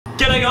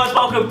G'day guys,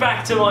 welcome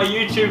back to my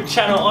YouTube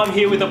channel. I'm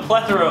here with a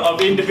plethora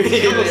of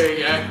individuals. There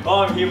you go.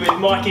 I'm here with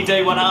Mikey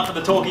D, one half of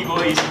the Talkie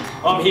Boys.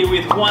 I'm here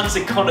with Once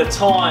Upon a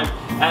Time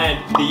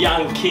and the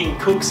young King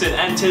Cookson.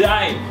 And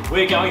today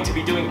we're going to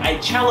be doing a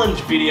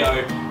challenge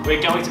video.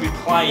 We're going to be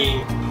playing,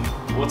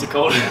 what's it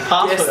called?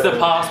 Password. Guess the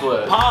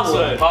password.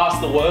 Password.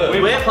 Pass the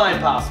word. We're playing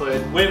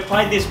password. We've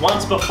played this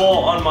once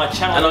before on my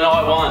channel. And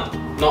I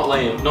won. Not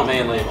Liam. Not me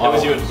and Liam. It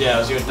was you and, yeah, it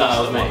was you and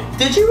No, it was me.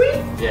 Did you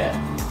win? Yeah.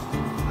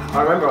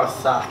 I remember I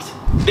sucked.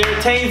 There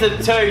are teams of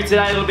two.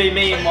 Today it'll be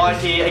me and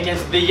Mikey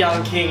against the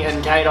young King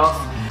and Caden.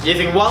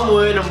 Using one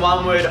word and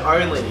one word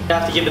only. You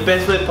have to give the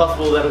best word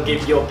possible that'll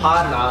give your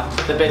partner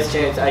the best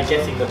chance at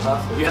guessing the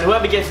password. And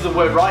whoever guesses the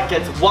word right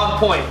gets 1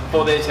 point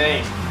for their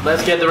team.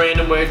 Let's get the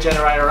random word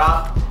generator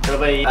up. It'll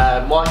be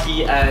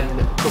Mikey and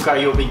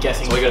Cooko, you'll be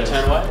guessing. So we got to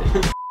turn away?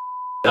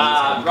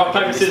 Rock,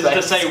 paper, scissors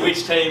to say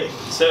which team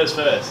serves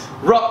first.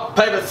 Rock,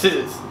 paper,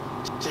 scissors.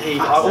 Gee,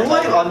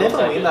 I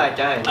never win that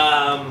game.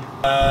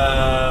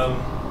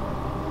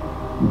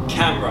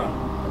 Camera.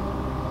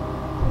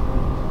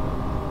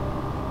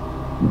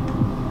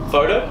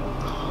 Photo?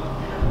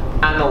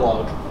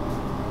 Analog.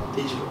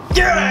 Digital.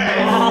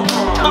 Yeah!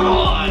 Come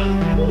on!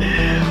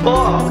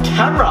 Oh,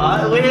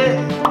 camera?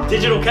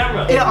 Digital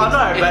camera. Yeah,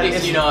 I know, but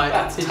it's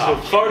that's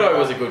tough. Photo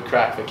was a good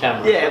crack for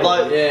camera. Yeah,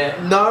 like, yeah.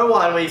 No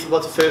one, what's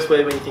the first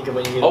word when you think of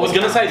when you get I was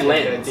going to say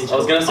lens. I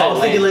was going to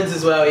say lens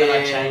as well, yeah.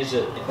 I changed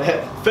it.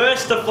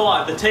 First to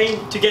 5. The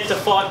team to get to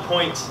 5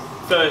 points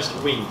first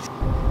wins.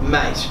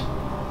 Mate.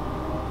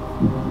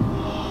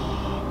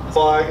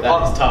 Like,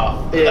 That is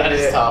tough. Yeah, That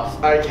is tough.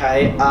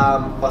 Okay,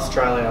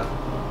 Australia.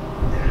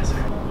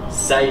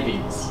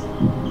 Savings.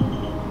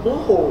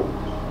 Oh.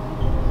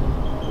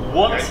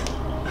 What?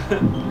 No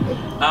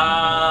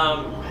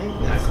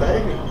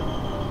saving.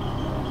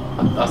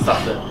 I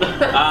stuffed it.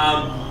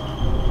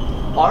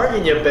 I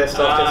reckon you're best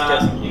off just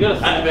guessing. You got to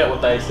think about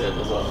what they said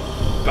as well.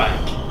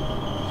 Bank.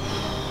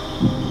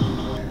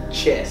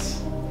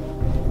 Chess.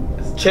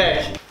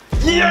 Check.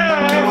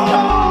 Yeah!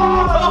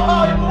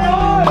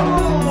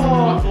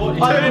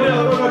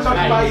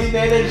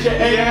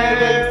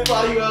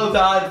 Bloody well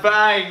done.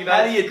 Bang.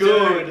 That's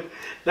good.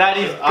 That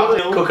is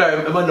good.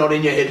 Cooko, am I not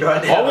in your head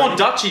right now? I want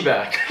Dutchie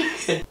back.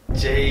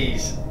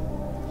 Jeez.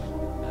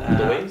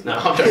 Louise? No,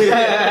 I'm joking.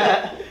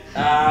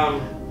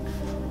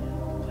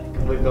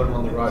 We've got him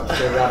on the right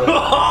to rattle.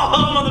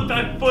 I'm on the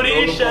back foot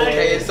here, Shay.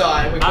 Okay,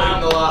 sorry, we're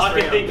going the last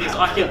round.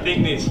 I can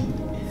think this.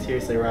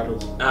 Seriously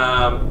rattled.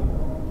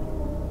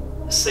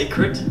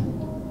 Secret.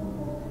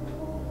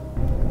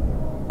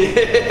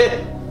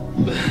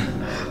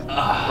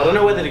 I don't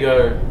know whether to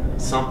go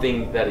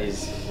something that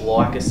is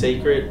like a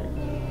secret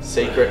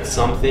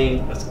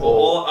something,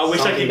 or I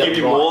wish I could give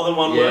you more than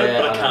one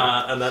word, but I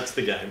can't, and that's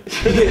the game.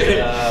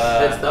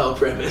 That's the whole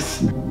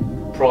premise.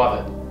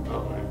 Private.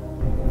 Oh,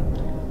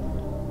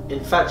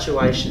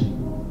 Infatuation.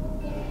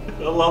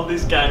 I love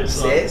this game.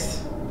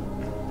 Obsessed?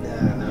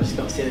 No, it's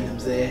got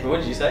synonyms there.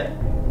 What did you say?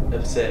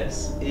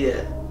 Obsess.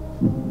 Yeah.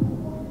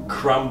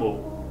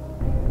 Crumble.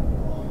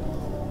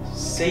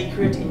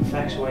 Secret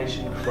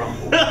infatuation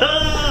crumble.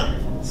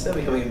 It's still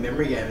becoming a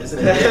memory game, isn't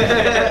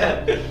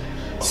it?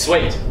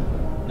 Sweet.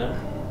 No.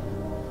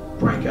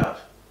 Break up.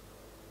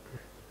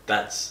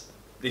 This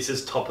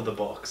is top of the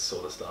box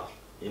sort of stuff.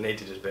 You need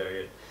to just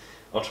bury it.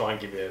 I'll try and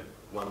give you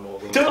one more.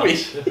 Do me.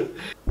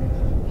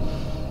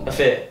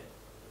 Affair.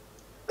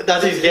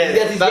 That's his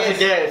guess.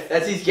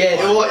 That's his guess.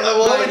 Well,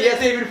 he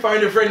hasn't even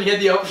phoned a friend, he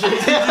had the option.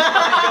 He's just gone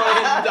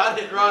ahead and done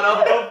it right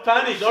off. I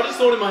panicked. I just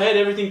thought in my head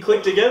everything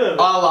clicked together.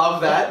 I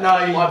love that.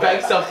 No, my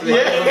back stuff. Yeah.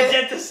 I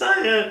get to say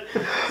it.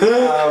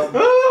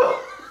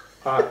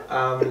 Alright,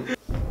 I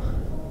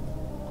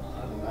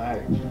don't know.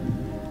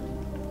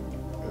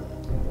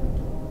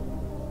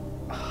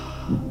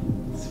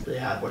 It's really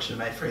hard watching a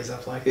mate freeze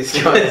up like this,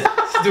 guys.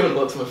 It's doing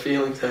lots of my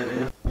feelings right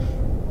now.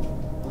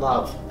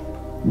 Love.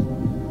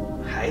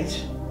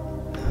 Hate.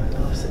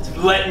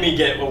 Let me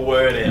get a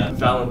word out.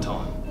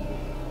 Valentine.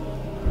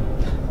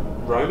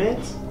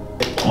 Romance?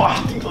 Oh, I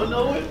think I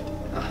know it.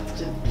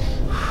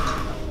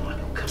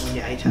 Come on,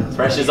 you A-tails.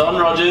 Pressure's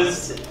on,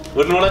 Rogers.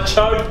 Wouldn't want to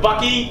choke,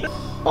 Bucky.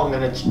 I'm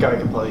gonna go a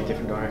completely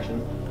different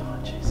direction. Oh,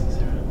 Jesus.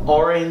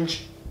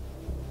 Orange.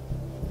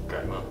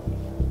 Great one.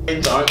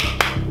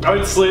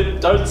 Don't slip.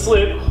 Don't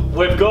slip.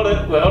 We've got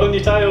it. We're holding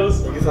your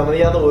tails. Look at some of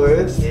the other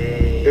words.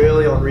 Yeah.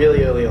 Early on,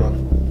 really early on.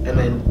 And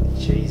then,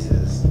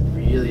 Jesus,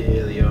 really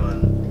early on.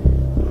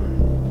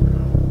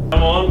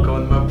 Come on.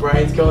 My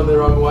brain's going the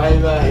wrong way,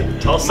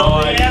 mate. Toss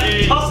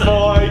Mikey. Toss it.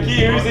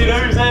 Mikey. Who's in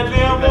whose hand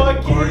now,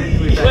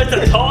 Mikey? Where's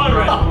the time,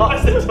 man?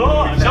 Where's the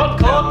time? Shot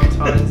clock.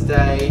 Valentine's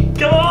Day.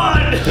 Come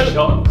on.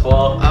 Shot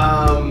clock.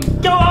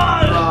 Come on.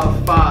 Oh,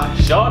 fuck.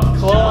 Shot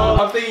clock.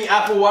 I'm thinking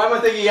apple. Why am I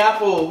thinking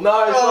apple?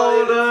 No, it's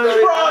not.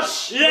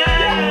 Crush.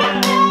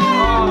 Yeah.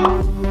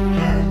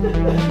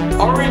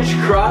 Orange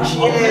crush.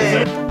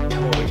 Yeah.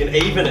 Come on, we can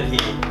even it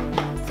here.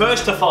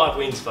 First to 5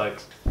 wins,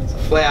 folks.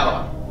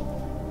 Flower.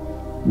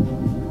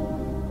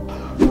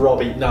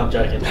 Robbie. No, I'm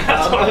joking.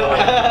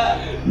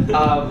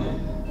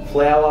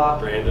 Flower.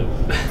 Brandon.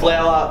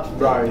 Flower.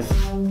 Rose.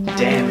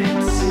 Damn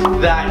it.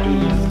 That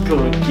is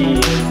good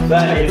gear.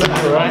 That is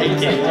great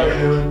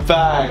gear.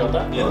 Bang. Got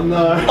that? Yeah.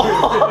 No.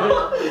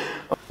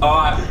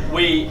 Alright,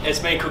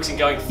 it's me and Cookson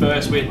going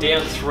first. We're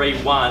down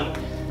 3-1. I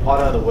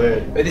know the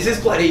word. This is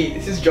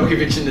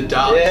Djokovic in the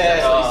dark. Yeah.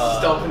 That's what he's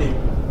stopping him.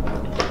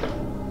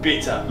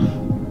 Bitter.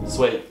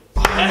 Sweet.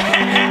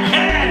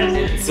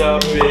 It's a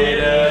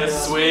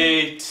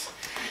bittersweet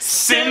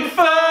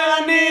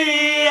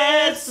symphony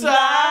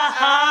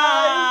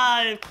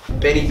inside.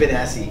 Benny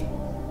Benassi.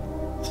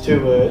 It's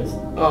 2 words,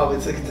 Oh,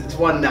 it's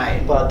one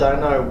name. but I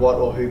don't know what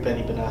or who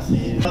Benny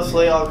Benassi is.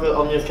 Honestly,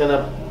 I'm just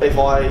gonna, if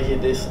I hear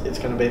this, it's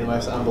gonna be the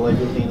most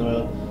unbelievable thing in the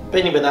world.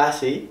 Benny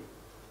Benassi,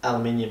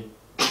 aluminium.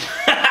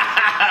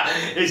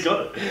 He's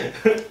got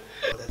it.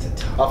 That's a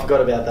tough. I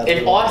forgot about that.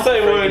 If I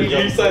say a word and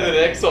you say the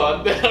next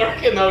one, then I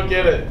reckon they'll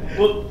get it.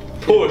 Well,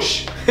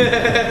 push.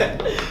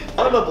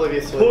 I'm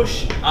oblivious to it.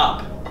 Push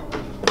up.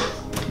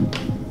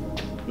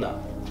 No.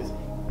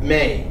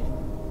 Me.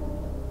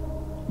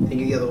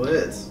 Think of the other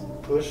words.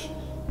 Push.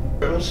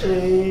 Push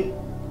me.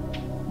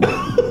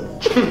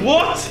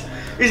 What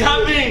is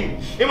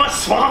happening in my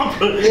swamp?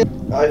 If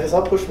it's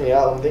not push me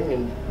out, I'm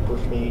thinking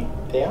push me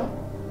down.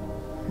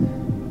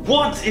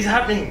 What is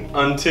happening?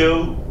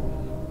 Until.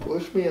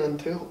 Push me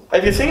until.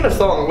 If you're singing a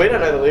song, we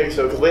don't know the lyrics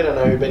to it because we don't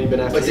know who Benny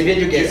Benassi But is. if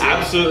you get your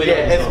Absolutely.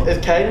 Yeah,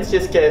 if Caden's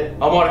just get.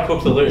 I might have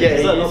cooked the lyrics. Yeah,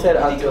 Is that you not- said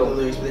the until.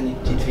 lyrics, but then you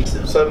did fix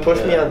them. So push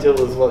me Yeah. until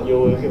is what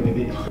you're working with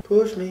here.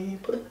 Push me,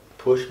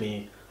 push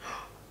me.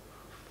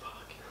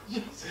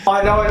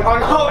 I know it, I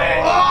know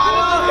it!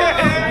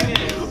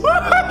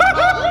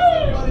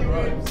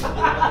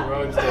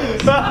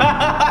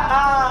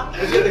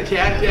 Let's get the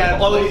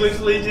countdown. I was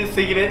literally just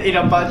singing it in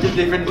a bunch of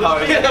different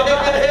tones. And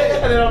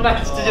then I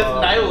managed to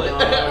just nail it.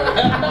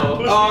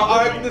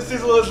 I reckon the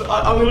sizzlers.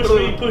 I'm gonna Push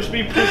me, push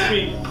me, push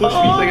me, push me.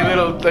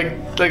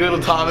 Like a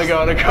little timer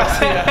going across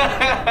here.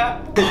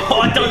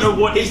 I don't know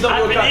what is He's not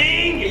your coach.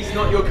 happening. He's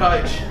not your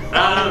coach.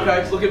 I'm your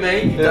coach. Look at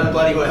me. You've done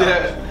bloody well.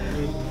 Yeah.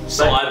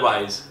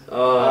 Sideways.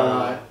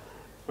 Alright.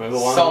 Remember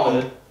one Song.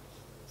 word?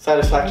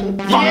 Satisfaction?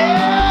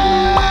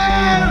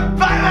 Yeah,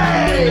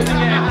 baby! I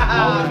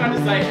was trying to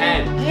say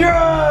and.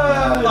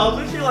 Yeah! I was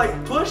literally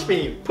like, push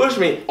me, push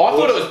me. I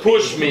thought it was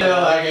push me. Till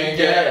I can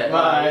get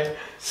my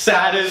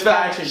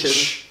satisfaction.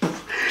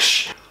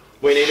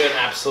 We need an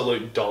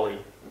absolute dolly.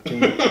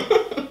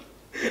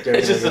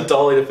 It's just a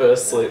dolly to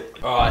first slip.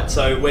 Alright,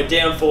 so we're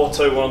down 4-2,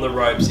 we're on the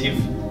ropes. If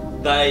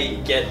they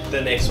get the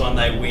next one,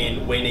 they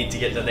win. We need to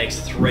get the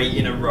next 3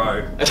 in a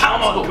row.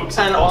 Come on, Cooks.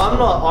 And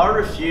I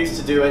refuse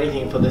to do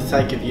anything for the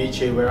sake of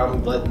YouTube where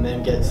I'm letting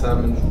them get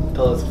some and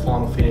tell us the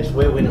final finish.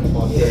 We're winning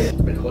 5. Yeah,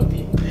 record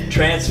me.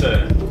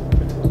 Transfer.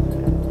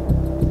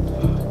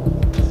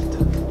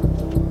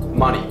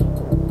 Money.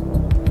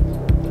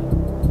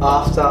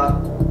 After.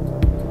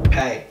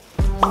 Pay.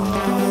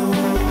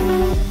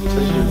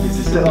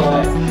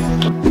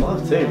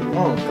 5-2.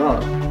 Oh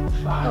god.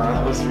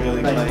 That was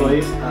really Thanks,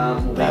 clean. please.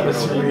 That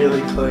was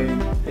really clean.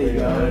 There you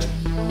go.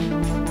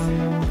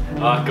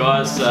 Alright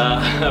guys,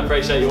 I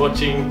appreciate you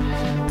watching.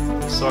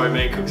 Sorry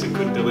me and Cookson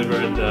couldn't deliver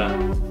and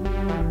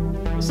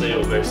we'll see you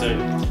all very soon.